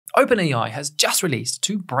OpenAI has just released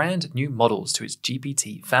 2 brand new models to its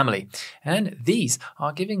GPT family, and these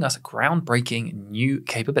are giving us groundbreaking new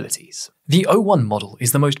capabilities. The O1 model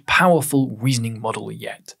is the most powerful reasoning model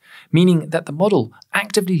yet, meaning that the model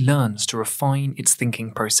actively learns to refine its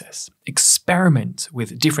thinking process, experiment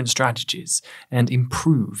with different strategies, and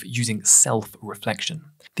improve using self-reflection.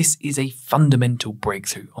 This is a fundamental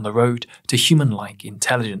breakthrough on the road to human-like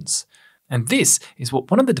intelligence. And this is what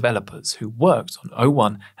one of the developers who worked on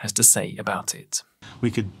O1 has to say about it. We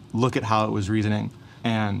could look at how it was reasoning,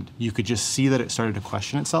 and you could just see that it started to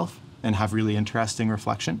question itself and have really interesting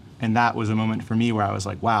reflection. And that was a moment for me where I was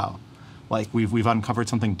like, wow, like we've uncovered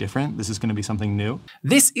something different. This is going to be something new.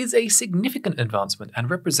 This is a significant advancement and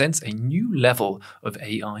represents a new level of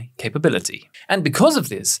AI capability. And because of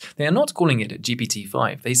this, they are not calling it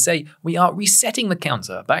GPT-5. They say we are resetting the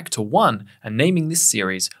counter back to 1 and naming this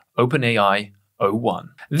series OpenAI O1.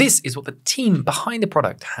 This is what the team behind the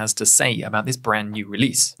product has to say about this brand new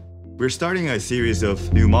release. We're starting a series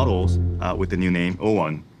of new models with the new name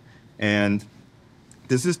O1. And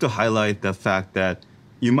this is to highlight the fact that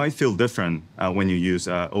you might feel different when you use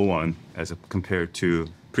O1 compared to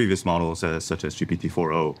previous models such as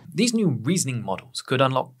GPT-4o. These new reasoning models could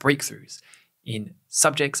unlock breakthroughs in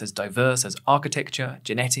subjects as diverse as architecture,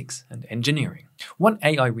 genetics, and engineering. One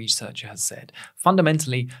AI researcher has said,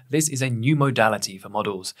 fundamentally, this is a new modality for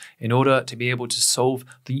models in order to be able to solve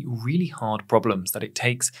the really hard problems that it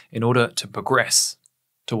takes in order to progress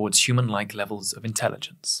towards human-like levels of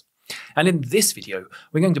intelligence. And in this video,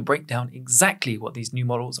 we're going to break down exactly what these new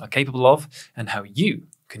models are capable of and how you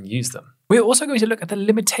can use them. We're also going to look at the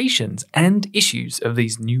limitations and issues of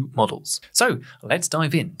these new models. So let's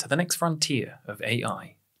dive into the next frontier of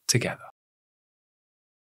AI together.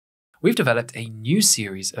 We've developed a new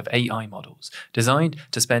series of AI models designed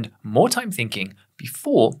to spend more time thinking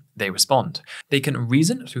before they respond. They can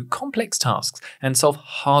reason through complex tasks and solve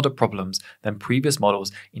harder problems than previous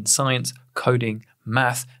models in science, coding,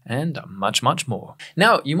 math, and much, much more.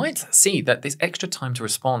 Now, you might see that this extra time to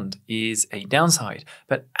respond is a downside,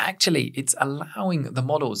 but actually it's allowing the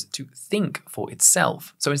models to think for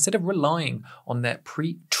itself. So instead of relying on their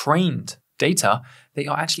pre-trained data, they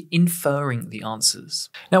are actually inferring the answers.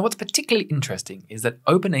 Now, what's particularly interesting is that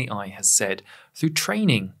OpenAI has said through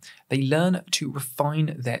training, they learn to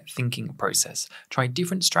refine their thinking process, try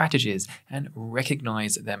different strategies, and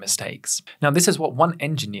recognize their mistakes. Now, this is what one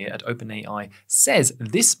engineer at OpenAI says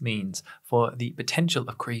this means for the potential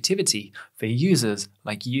of creativity for users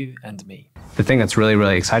like you and me. The thing that's really,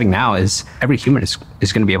 really exciting now is every human is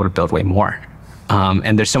going to be able to build way more.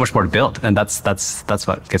 And there's so much more to build, and that's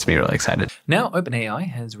what gets me really excited. Now, OpenAI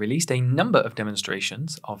has released a number of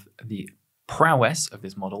demonstrations of the prowess of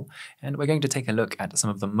this model, and we're going to take a look at some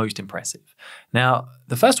of the most impressive. Now,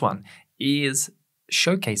 the first one is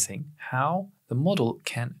showcasing how the model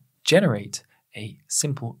can generate a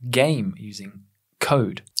simple game using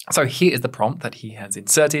code. So here is the prompt that he has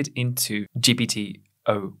inserted into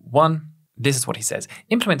GPT-O1. This is what he says.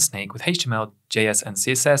 Implement Snake with HTML, JS, and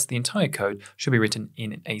CSS. The entire code should be written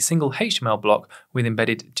in a single HTML block with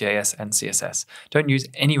embedded JS and CSS. Don't use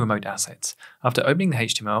any remote assets. After opening the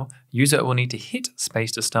HTML, user will need to hit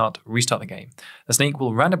space to restart the game. The snake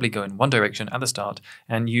will randomly go in one direction at the start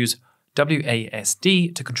and use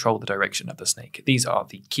WASD to control the direction of the snake. These are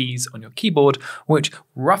the keys on your keyboard, which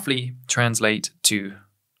roughly translate to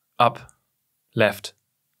up, left,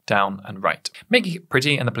 down, and right. Making it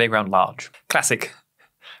pretty and the playground large. Classic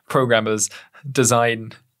programmers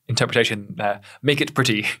design interpretation there. Make it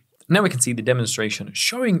pretty. Now we can see the demonstration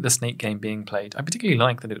showing the snake game being played. I particularly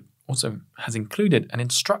like that it also has included an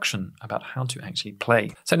instruction about how to actually play.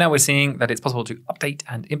 So now we're seeing that it's possible to update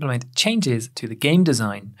and implement changes to the game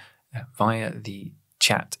design via the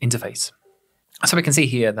chat interface. So we can see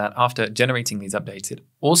here that after generating these updates, it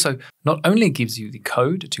also not only gives you the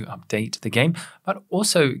code to update the game, but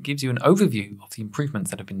also gives you an overview of the improvements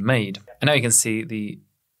that have been made. And now you can see the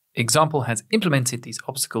example has implemented these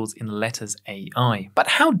obstacles in letters AI. But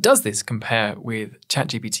how does this compare with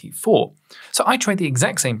ChatGPT 4? So I tried the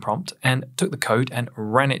exact same prompt and took the code and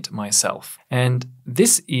ran it myself. And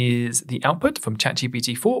this is the output from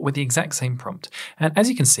ChatGPT 4 with the exact same prompt. And as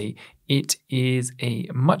you can see, it is a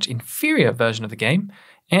much inferior version of the game,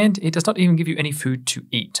 and it does not even give you any food to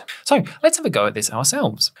eat. So let's have a go at this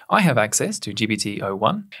ourselves. I have access to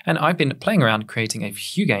GPT-O1, and I've been playing around creating a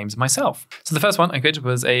few games myself. So the first one I created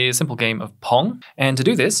was a simple game of Pong, and to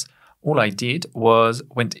do this, all I did was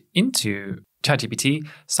went into ChatGPT,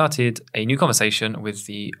 started a new conversation with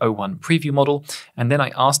the O1 preview model, and then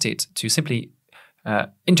I asked it to simply,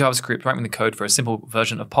 in JavaScript, write me the code for a simple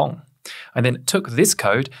version of Pong. I then took this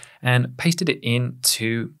code and pasted it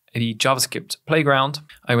into the JavaScript playground.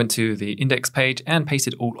 I went to the index page and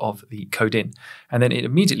pasted all of the code in, and then it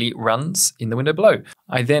immediately runs in the window below.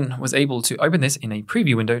 I then was able to open this in a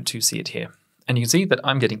preview window to see it here. And you can see that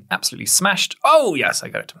I'm getting absolutely smashed. Oh, yes, I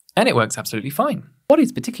got it. And it works absolutely fine. What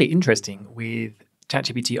is particularly interesting with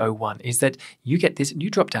ChatGPT 01 is that you get this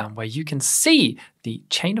new dropdown where you can see the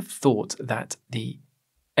chain of thought that the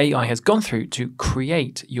AI has gone through to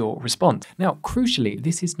create your response. Now, crucially,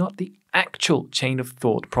 this is not the actual chain of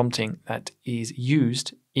thought prompting that is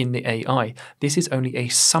used in the AI. This is only a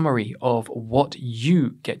summary of what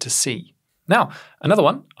you get to see. Now, another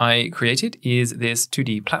one I created is this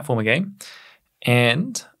 2D platformer game.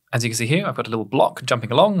 And as you can see here, I've got a little block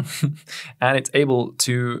jumping along and it's able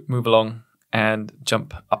to move along and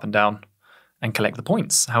jump up and down and collect the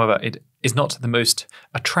points. However, it is not the most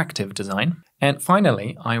attractive design. And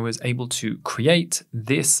finally, I was able to create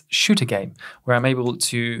this shooter game where I'm able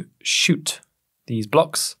to shoot these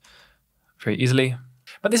blocks very easily.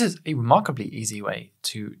 But this is a remarkably easy way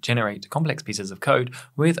to generate complex pieces of code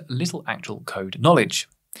with little actual code knowledge.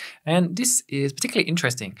 And this is particularly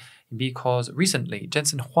interesting because recently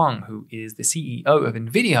Jensen Huang, who is the CEO of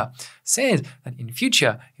NVIDIA, said that in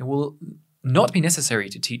future it will not be necessary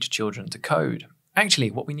to teach children to code.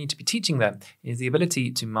 Actually, what we need to be teaching them is the ability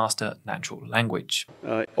to master natural language.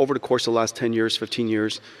 Over the course of the last 10 years, 15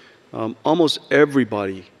 years, almost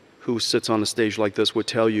everybody who sits on a stage like this would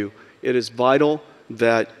tell you it is vital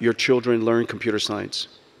that your children learn computer science.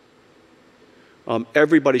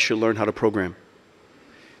 Everybody should learn how to program.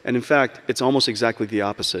 And in fact, it's almost exactly the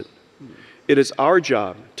opposite. It is our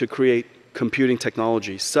job to create computing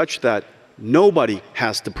technology such that nobody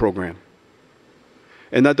has to program.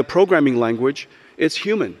 And that the programming language, it's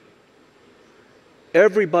human.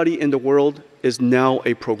 Everybody in the world is now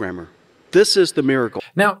a programmer. This is the miracle.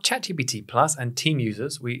 Now, ChatGPT Plus and team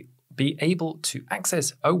users will be able to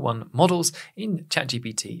access O1 models in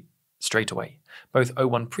ChatGPT straight away. Both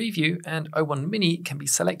O1 Preview and O1 Mini can be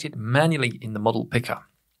selected manually in the model picker.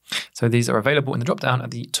 So these are available in the dropdown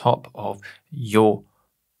at the top of your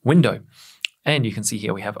window. And you can see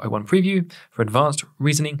here we have O1 Preview for advanced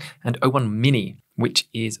reasoning and O1 Mini, which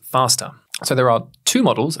is faster. So there are two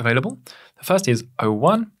models available. The first is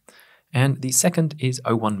O1 and the second is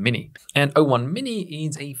O1 Mini. And O1 Mini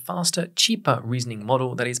is a faster, cheaper reasoning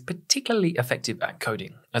model that is particularly effective at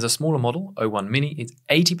coding. As a smaller model, O1 Mini is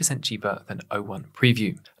 80% cheaper than O1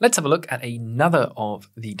 Preview. Let's have a look at another of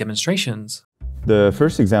the demonstrations. The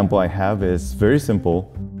first example I have is very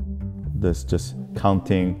simple. This just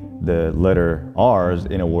counting the letter R's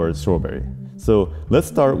in a word strawberry. So let's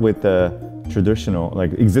start with the traditional,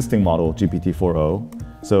 like existing model,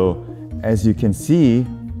 GPT-4o. So as you can see,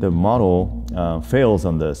 the model fails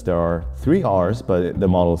on this. There are 3 R's, but the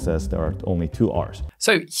model says there are only 2 R's.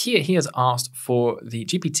 So here he has asked for the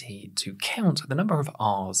GPT to count the number of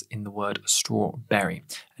R's in the word strawberry.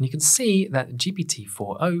 And you can see that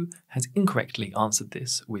GPT-4o has incorrectly answered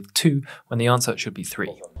this with 2 when the answer should be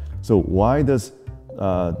 3. So why does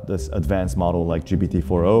this advanced model like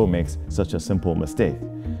GPT-4o makes such a simple mistake?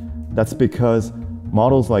 That's because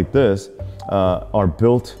models like this are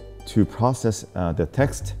built to process the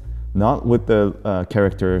text, not with the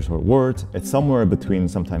characters or words. It's somewhere between,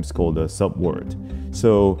 sometimes called a subword.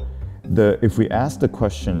 So if we ask the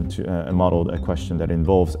question to a model, a question that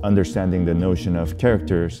involves understanding the notion of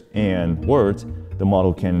characters and words, the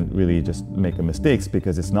model can really just make mistakes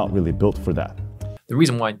because it's not really built for that. The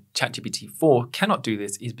reason why ChatGPT-4 cannot do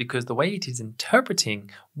this is because the way it is interpreting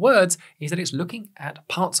words is that it's looking at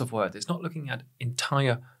parts of words. It's not looking at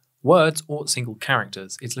entire words or single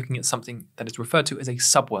characters. It's looking at something that is referred to as a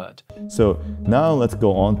subword. So now let's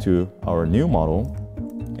go on to our new model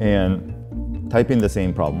and type in the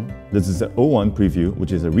same problem. This is an O1 preview,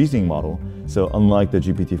 which is a reasoning model. So unlike the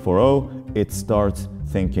GPT-4o, it starts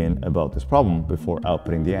thinking about this problem before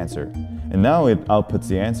outputting the answer. And now it outputs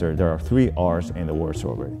the answer. There are 3 R's in the word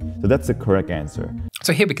strawberry. So that's the correct answer.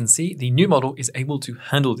 So here we can see the new model is able to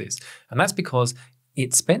handle this. And that's because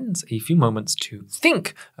it spends a few moments to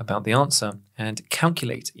think about the answer and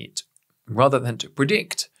calculate it, rather than to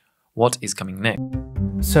predict what is coming next.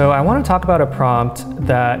 So I want to talk about a prompt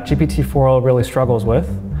that GPT-4o really struggles with,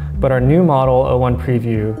 but our new model, O1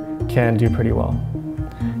 Preview, can do pretty well.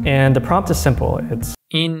 And the prompt is simple.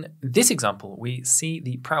 In this example, we see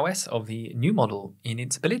the prowess of the new model in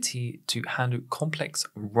its ability to handle complex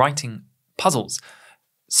writing puzzles.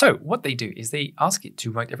 So what they do is they ask it to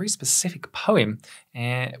write a very specific poem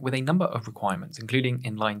with a number of requirements, including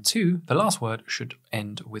in line 2, the last word should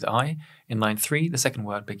end with I. In line 3, the second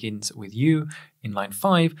word begins with U. In line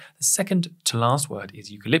 5, the second to last word is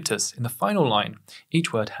eucalyptus. In the final line,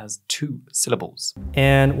 each word has 2 syllables.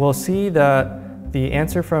 And we'll see that the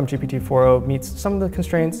answer from GPT-4o meets some of the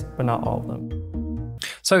constraints, but not all of them.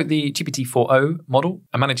 So the GPT-4o model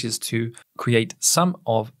manages to create some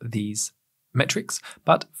of these metrics,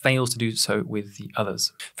 but fails to do so with the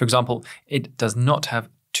others. For example, it does not have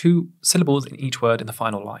 2 syllables in each word in the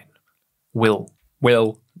final line. Will.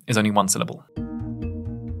 Will is only 1 syllable.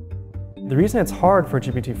 The reason it's hard for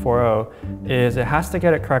GPT-4o is it has to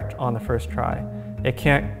get it correct on the first try. It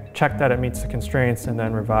can't check that it meets the constraints and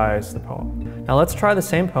then revise the poem. Now let's try the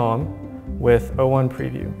same poem with O1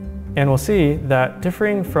 Preview. And we'll see that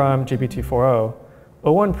differing from GPT-4o,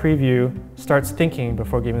 O1 Preview starts thinking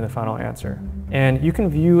before giving the final answer. And you can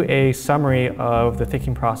view a summary of the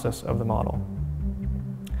thinking process of the model.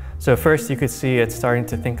 So first you could see it's starting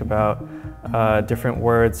to think about different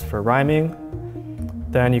words for rhyming.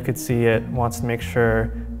 Then you could see it wants to make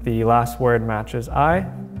sure the last word matches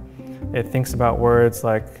I. It thinks about words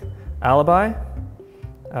like alibi.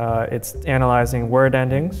 It's analyzing word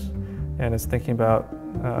endings, and it's thinking about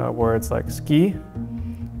words like ski.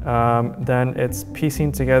 Then it's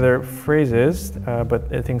piecing together phrases,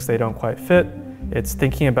 but it thinks they don't quite fit. It's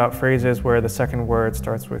thinking about phrases where the second word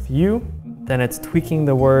starts with you. Then it's tweaking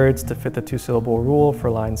the words to fit the 2-syllable rule for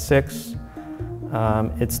line 6.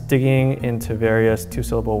 It's digging into various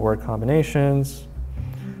 2-syllable word combinations.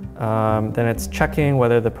 Then it's checking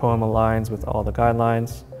whether the poem aligns with all the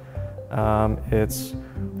guidelines. It's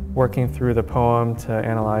working through the poem to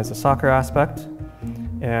analyze the soccer aspect.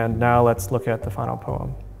 And now let's look at the final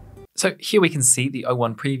poem. So here we can see the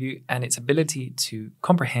O1 preview and its ability to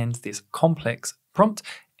comprehend this complex prompt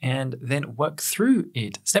and then work through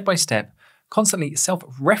it step by step, constantly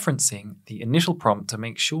self-referencing the initial prompt to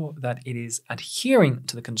make sure that it is adhering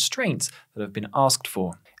to the constraints that have been asked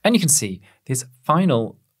for. And you can see this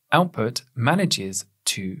final output manages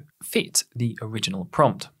to fit the original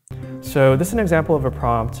prompt. So this is an example of a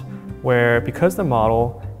prompt where, because the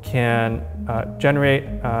model can generate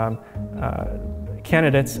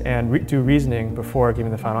candidates and do reasoning before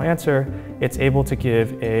giving the final answer, it's able to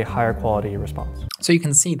give a higher quality response. So you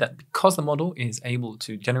can see that because the model is able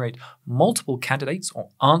to generate multiple candidates or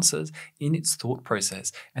answers in its thought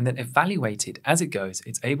process and then evaluate it as it goes,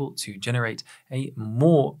 it's able to generate a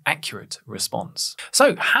more accurate response.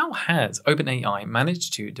 So how has OpenAI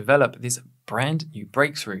managed to develop this brand new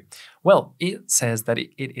breakthrough? Well, it says that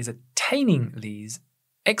it is attaining these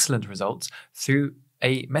excellent results through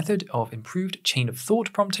a method of improved chain of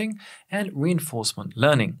thought prompting and reinforcement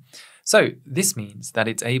learning. So this means that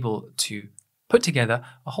it's able to put together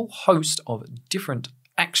a whole host of different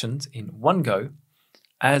actions in one go,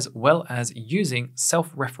 as well as using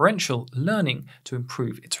self-referential learning to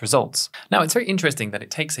improve its results. Now, it's very interesting that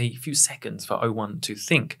it takes a few seconds for O1 to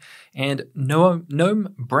think, and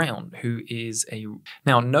Noam Brown, who is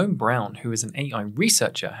an AI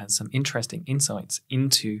researcher, has some interesting insights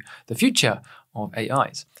into the future of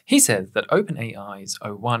AIs. He says that OpenAI's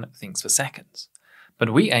O1 thinks for seconds,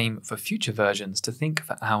 but we aim for future versions to think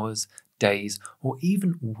for hours, days, or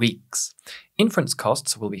even weeks. Inference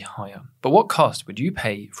costs will be higher, but what cost would you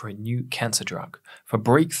pay for a new cancer drug, for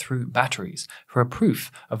breakthrough batteries, for a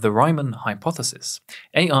proof of the Riemann hypothesis?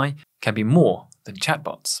 AI can be more than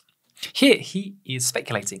chatbots. Here he is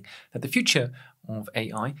speculating that the future of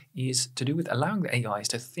AI is to do with allowing the AIs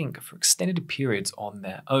to think for extended periods on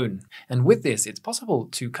their own. And with this, it's possible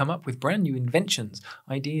to come up with brand new inventions,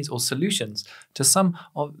 ideas, or solutions to some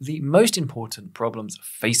of the most important problems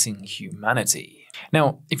facing humanity.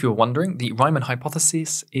 Now, if you're wondering, the Riemann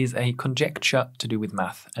hypothesis is a conjecture to do with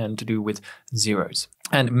math and to do with zeros.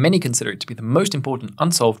 And many consider it to be the most important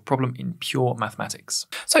unsolved problem in pure mathematics.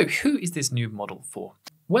 So who is this new model for?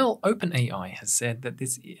 Well, OpenAI has said that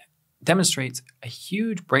this demonstrates a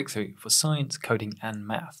huge breakthrough for science, coding, and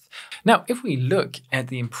math. Now, if we look at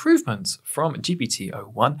the improvements from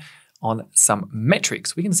GPT-O1 on some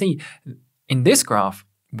metrics, we can see in this graph,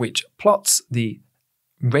 which plots the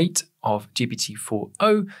rate of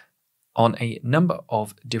GPT-4o on a number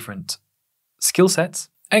of different skill sets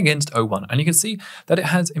against O1. And you can see that it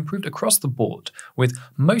has improved across the board, with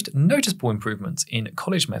most noticeable improvements in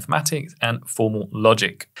college mathematics and formal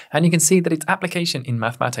logic. And you can see that its application in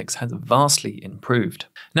mathematics has vastly improved.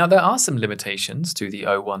 Now, there are some limitations to the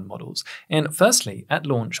O1 models. And firstly, at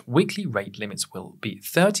launch, weekly rate limits will be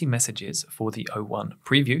 30 messages for the O1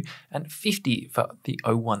 preview and 50 for the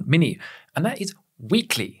O1 mini. And that is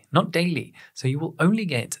weekly, not daily. So you will only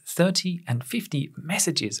get 30 and 50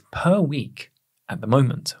 messages per week at the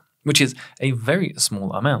moment, which is a very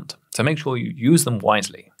small amount. So make sure you use them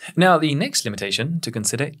wisely. Now, the next limitation to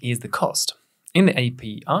consider is the cost. In the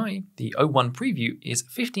API, the O1 preview is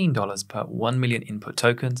 $15 per 1 million input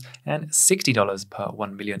tokens and $60 per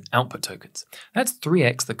 1 million output tokens. That's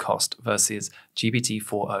 3x the cost versus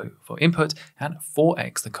GPT-4o for input and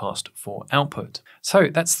 4x the cost for output. So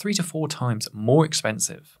that's 3 to 4 times more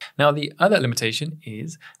expensive. Now, the other limitation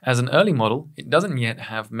is, as an early model, it doesn't yet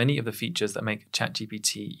have many of the features that make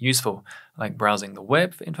ChatGPT useful, like browsing the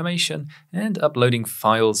web for information and uploading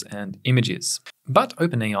files and images. But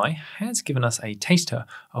OpenAI has given us a taster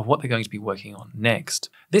of what they're going to be working on next.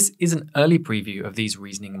 This is an early preview of these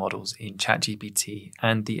reasoning models in ChatGPT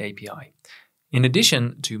and the API. In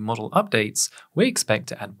addition to model updates, we expect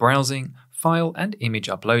to add browsing, file and image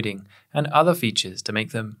uploading, and other features to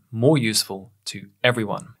make them more useful to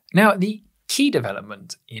everyone. Now, the key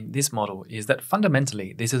development in this model is that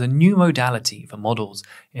fundamentally this is a new modality for models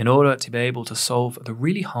in order to be able to solve the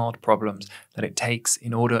really hard problems that it takes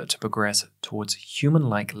in order to progress towards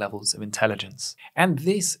human-like levels of intelligence. And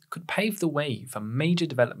this could pave the way for major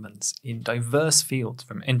developments in diverse fields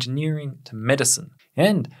from engineering to medicine.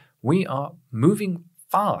 And we are moving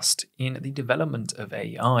fast in the development of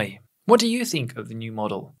AI. What do you think of the new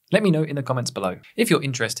model? Let me know in the comments below. If you're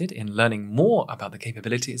interested in learning more about the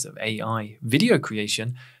capabilities of AI video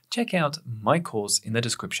creation, check out my course in the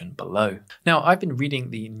description below. Now, I've been reading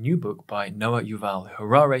the new book by Noah Yuval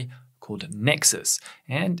Harari called Nexus,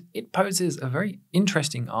 and it poses a very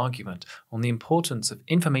interesting argument on the importance of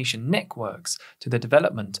information networks to the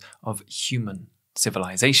development of human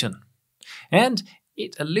civilization. And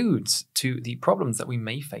it alludes to the problems that we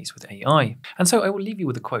may face with AI. And so I will leave you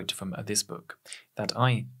with a quote from this book that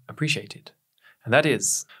I appreciated. And that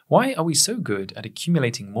is, "Why are we so good at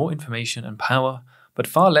accumulating more information and power, but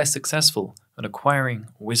far less successful at acquiring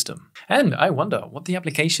wisdom?" And I wonder what the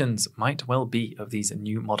applications might well be of these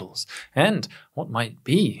new models, and what might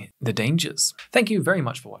be the dangers. Thank you very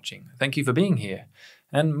much for watching. Thank you for being here.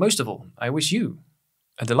 And most of all, I wish you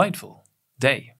a delightful day.